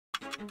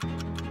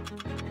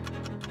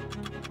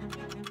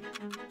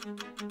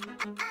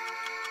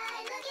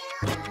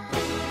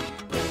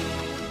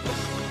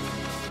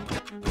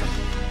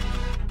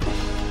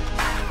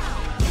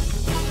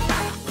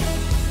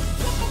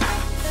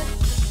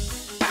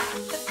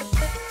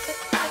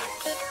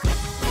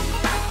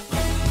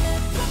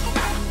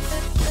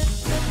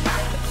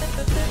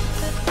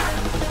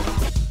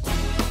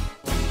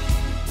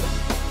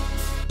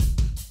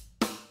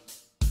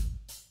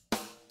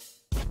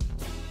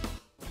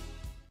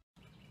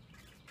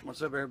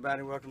What's up,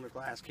 everybody? Welcome to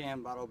Glass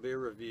Can Bottle Beer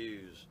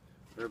Reviews.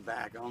 We're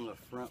back on the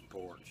front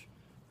porch.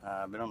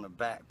 I've been on the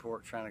back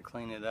porch trying to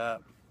clean it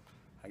up.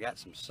 I got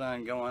some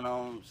sun going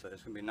on, so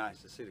it's going to be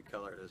nice to see the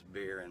color of this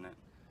beer in it.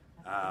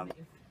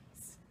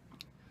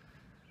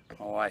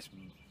 My wife's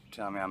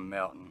telling me I'm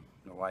melting.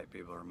 The white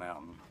people are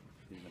melting.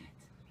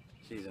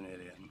 She's an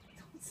idiot.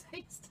 Don't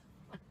say stuff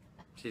like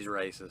that. She's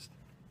racist.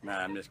 Nah,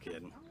 I'm just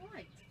kidding. I'm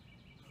white.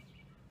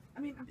 I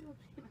mean, I'm Filipino.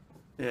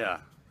 Yeah,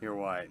 you're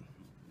white.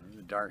 You're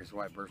the darkest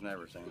white person I've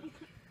ever seen.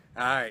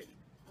 Alright.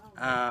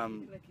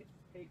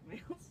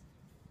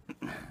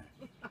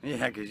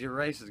 Yeah, because you're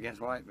racist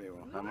against white people.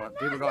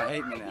 People are going to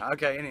hate me now.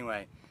 Okay,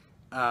 anyway.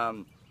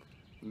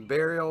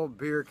 Burial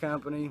Beer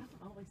Company.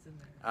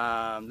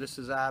 This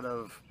is out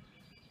of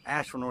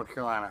Asheville, North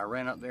Carolina. I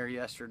ran up there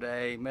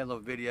yesterday, made a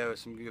little video of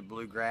some good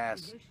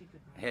bluegrass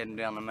heading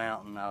down the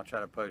mountain. I'll try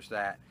to post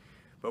that.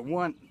 But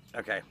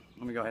okay,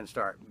 let me go ahead and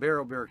start.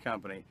 Burial Beer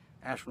Company,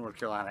 Asheville, North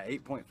Carolina,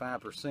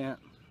 8.5%.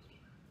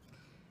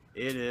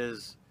 It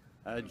is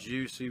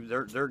juicy.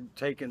 They're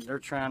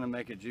trying to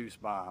make a juice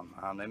bomb.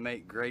 They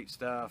make great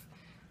stuff.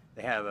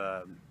 They have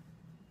a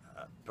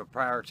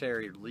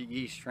proprietary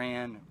yeast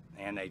strand,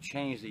 and they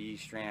changed the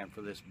yeast strand for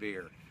this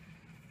beer.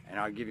 And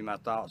I'll give you my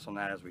thoughts on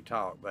that as we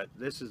talk. But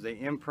this is the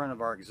imprint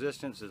of our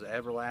existence is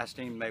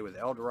everlasting, made with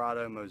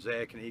Eldorado,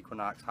 Mosaic, and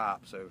Equinox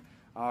hops. So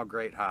all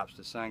great hops.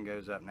 The sun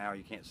goes up now.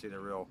 You can't see the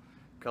real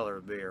color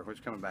of beer, which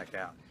is coming back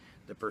out.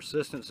 The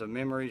Persistence of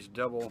Memories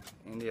Double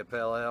India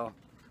Pale Ale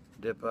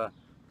DIPA.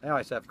 They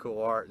always have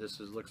cool art.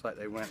 Looks like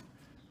they went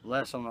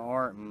less on the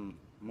art and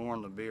more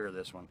on the beer,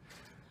 this one.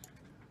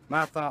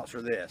 My thoughts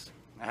are this.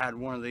 I had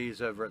one of these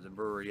over at the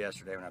brewery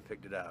yesterday when I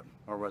picked it up.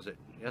 Or was it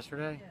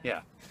yesterday?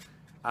 Yeah.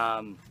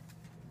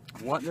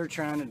 What they're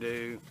trying to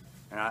do,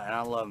 and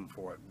I love them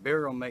for it.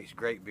 Burial makes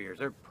great beers.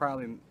 They're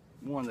probably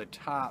one of the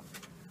top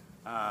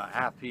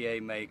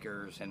IPA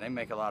makers, and they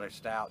make a lot of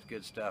stouts,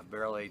 good stuff,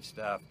 barrel-aged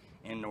stuff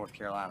in North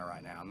Carolina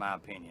right now, in my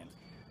opinion.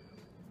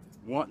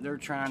 What they're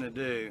trying to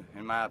do,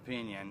 in my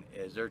opinion,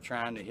 is they're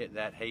trying to hit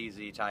that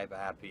hazy type of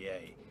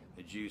IPA,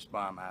 the Juice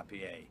Bomb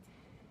IPA.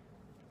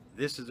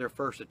 This is their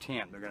first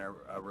attempt. They're going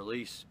to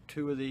release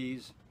 2 of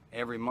these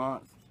every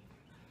month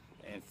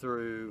and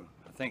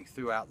I think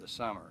throughout the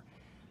summer.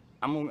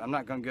 I'm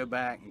not going to go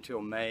back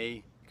until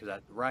May, because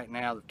right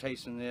now,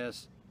 tasting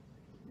this,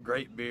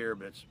 great beer,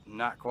 but it's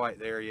not quite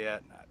there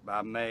yet.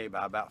 By May,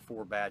 by about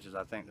 4 batches,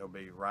 I think they'll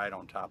be right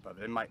on top of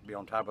it. It might be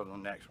on top of the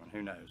next one,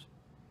 who knows.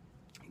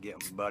 Get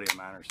a buddy of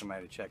mine or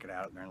somebody to check it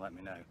out there and let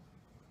me know.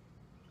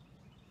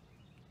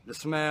 The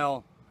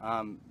smell,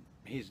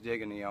 he's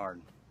digging the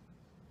yard.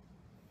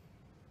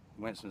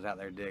 Winston's out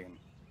there digging.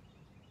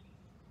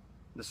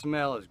 The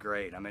smell is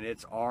great. I mean,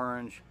 it's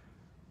orange.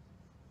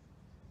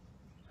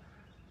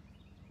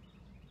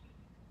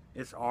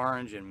 It's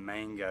orange and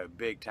mango,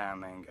 big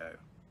time mango.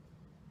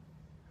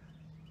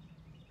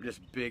 Just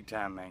big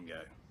time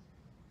mango.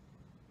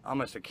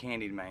 Almost a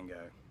candied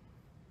mango.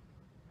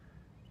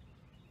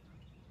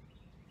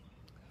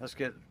 Let's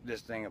get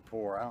this thing a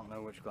pour. I don't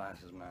know which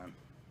glass is mine.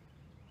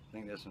 I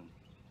think this one.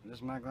 Is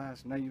this my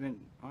glass? No, you didn't.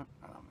 What?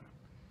 I don't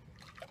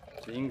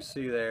know. So you can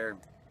see there.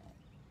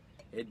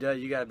 It does.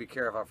 You got to be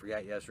careful. I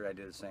forgot yesterday I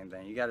did the same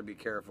thing. You got to be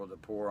careful to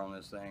pour on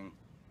this thing.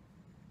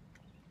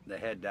 The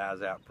head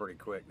dies out pretty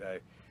quick though.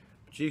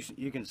 But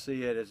you can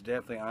see it. It's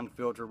definitely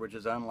unfiltered, which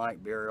is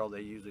unlike Burial.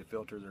 They usually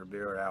filter their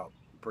beer out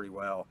pretty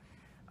well.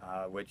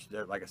 Which,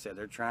 like I said,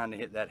 they're trying to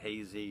hit that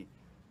hazy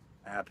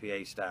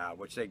IPA style,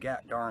 which they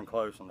got darn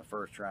close on the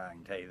first try, I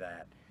can tell you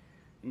that.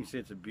 You can see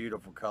it's a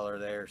beautiful color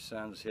there.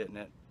 Sun's hitting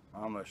it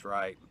almost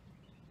right.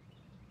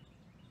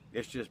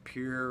 It's just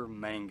pure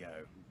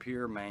mango,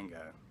 pure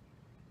mango.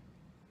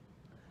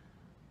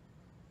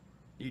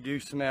 You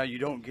do smell, you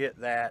don't get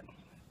that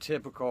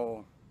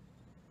typical,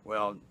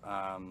 well,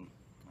 I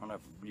don't know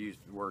if we use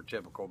the word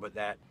typical, but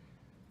that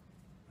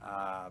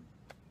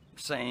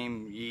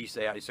same yeast.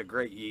 It's a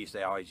great yeast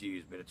they always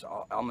use, but it's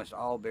almost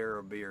all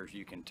barrel beers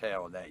you can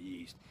tell that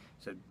yeast.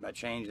 So by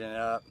changing it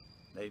up,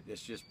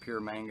 it's just pure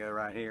mango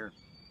right here.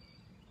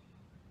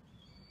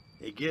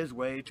 It gives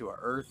way to an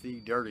earthy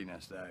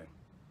dirtiness though,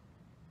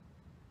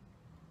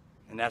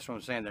 and that's what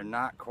I'm saying. They're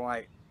not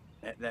quite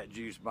at that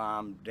juice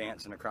bomb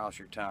dancing across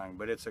your tongue,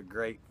 but it's a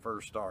great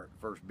first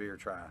beer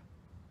try.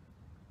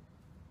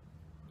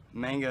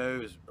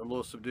 Mango is a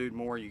little subdued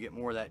more. You get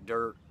more of that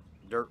dirt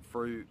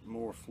fruit,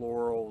 more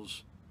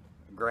florals,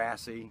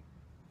 grassy,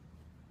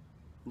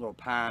 a little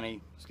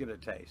piney. Let's give it a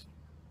taste.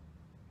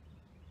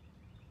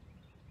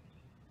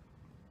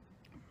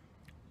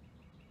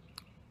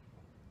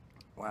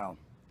 wow,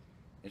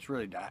 it's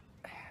really died.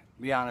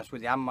 Be honest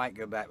with you, I might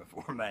go back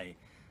before May.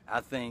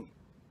 I think,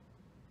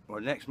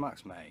 well, next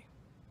month's May.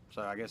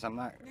 So I guess I'm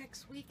not.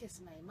 Next week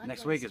is May. Monday's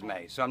Next week is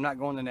May. So I'm not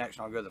going the next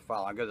one. I'll go the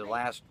following. I'll go the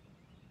last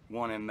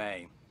one in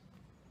May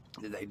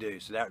that they do.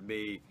 So that would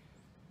be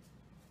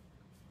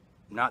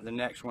not the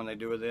next one they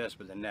do with this,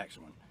 but the next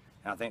one.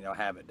 And I think they'll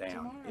have it down.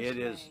 Tomorrow's It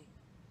is.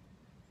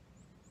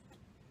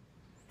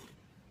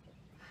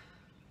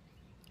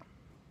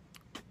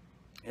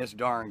 May. It's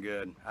darn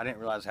good. I didn't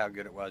realize how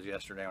good it was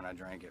yesterday when I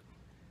drank it.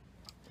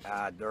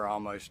 They're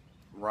almost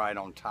right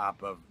on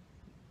top of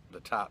the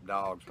top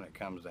dogs when it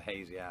comes to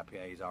hazy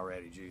IPAs,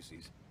 already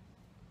juicies.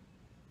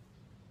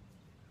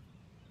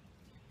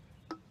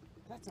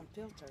 That's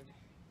unfiltered.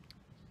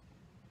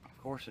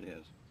 Of course it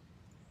is.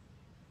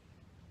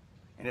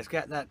 And it's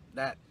got that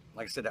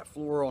like I said, that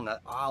floral and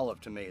that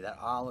olive to me, that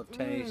olive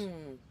taste.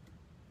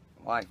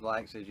 Wife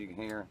likes, as you can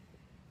hear.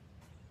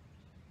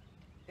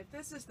 If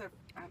this is their,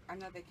 I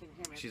know they can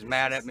hear me. She's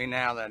mad at me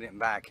now that I didn't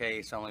buy a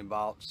case, only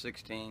bought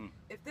 16.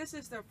 If this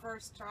is their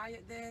first try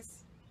at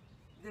this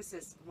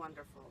is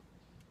wonderful.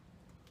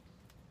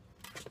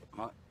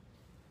 What?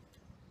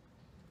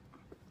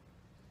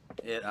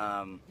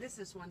 This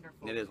is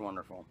wonderful. It is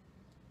wonderful.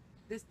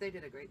 They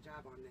did a great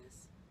job on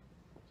this.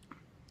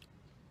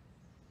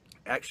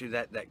 Actually,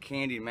 that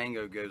candied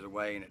mango goes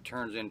away and it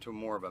turns into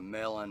more of a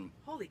melon.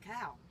 Holy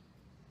cow.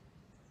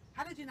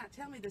 How did you not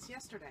tell me this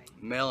yesterday?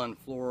 Melon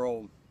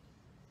floral,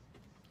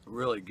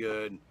 really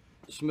good.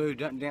 Smooth,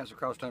 doesn't dance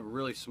across the tongue,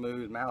 really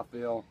smooth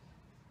mouthfeel.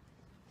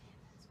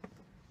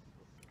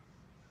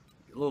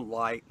 A little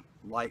light,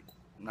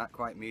 not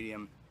quite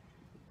medium.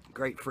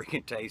 Great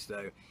freaking taste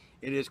though.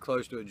 It is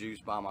close to a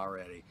juice bomb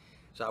already.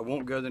 So I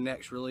won't go the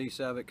next release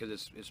of it because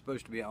it's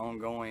supposed to be an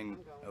ongoing,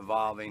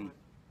 evolving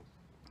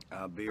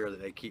beer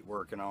that they keep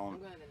working on. I'm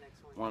going to the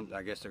next one.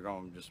 I guess they're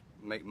going to just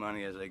make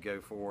money as they go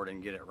forward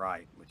and get it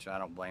right, which I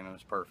don't blame them.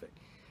 It's perfect.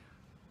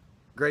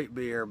 Great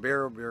beer,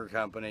 Barrel Beer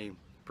Company.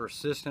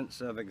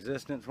 Persistence of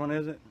Existence. When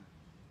is it?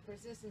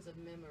 Persistence of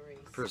Memories.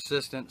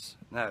 Persistence.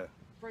 No.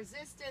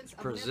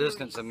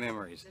 Persistence of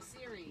Memories. The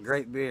series.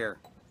 Great beer.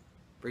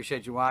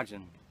 Appreciate you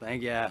watching.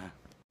 Thank ya.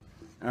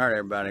 All right,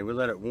 everybody. We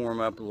let it warm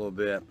up a little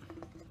bit.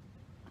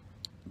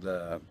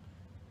 The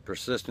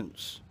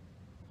Persistence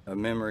of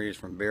Memories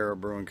from Barrel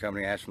Brewing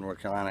Company, Asheville, North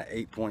Carolina,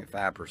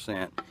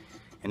 8.5%,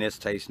 and it's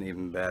tasting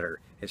even better.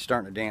 It's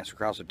starting to dance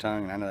across the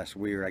tongue, and I know that's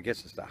weird. I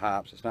guess it's the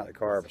hops. It's not the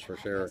carbs for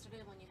sure.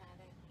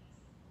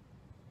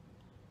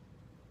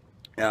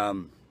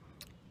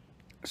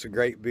 It's a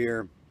great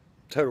beer.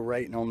 Total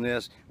rating on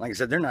this, like I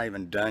said, they're not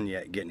even done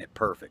yet getting it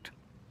perfect.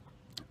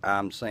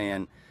 I'm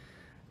saying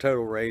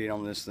total rating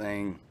on this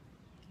thing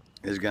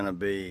is going to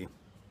be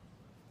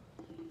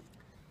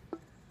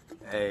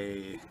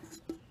a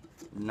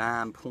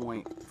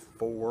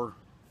 9.4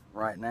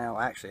 right now.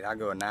 Actually, I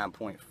go a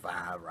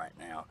 9.5 right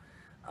now.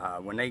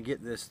 When they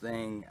get this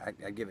thing,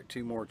 I give it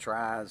 2 more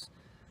tries.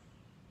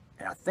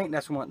 And I think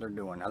that's what they're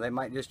doing. Now, they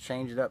might just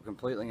change it up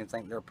completely and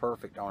think they're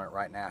perfect on it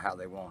right now how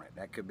they want it.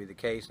 That could be the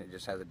case, and it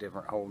just has a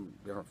whole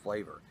different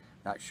flavor.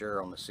 Not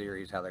sure on the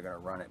series how they're going to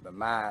run it, but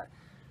my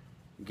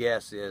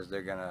guess is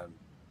they're going to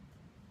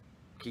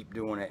keep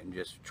doing it and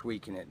just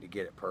tweaking it to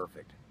get it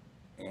perfect.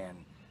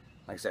 And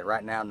like I said,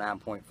 right now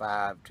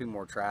 9.5, 2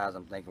 more tries.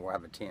 I'm thinking we'll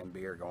have a 10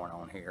 beer going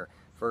on here.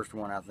 First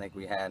one I think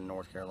we had in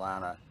North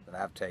Carolina that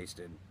I've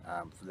tasted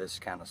for this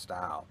kind of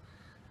style,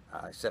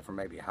 except for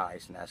maybe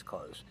Heist, and that's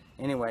close.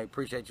 Anyway,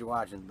 appreciate you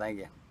watching. Thank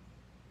you.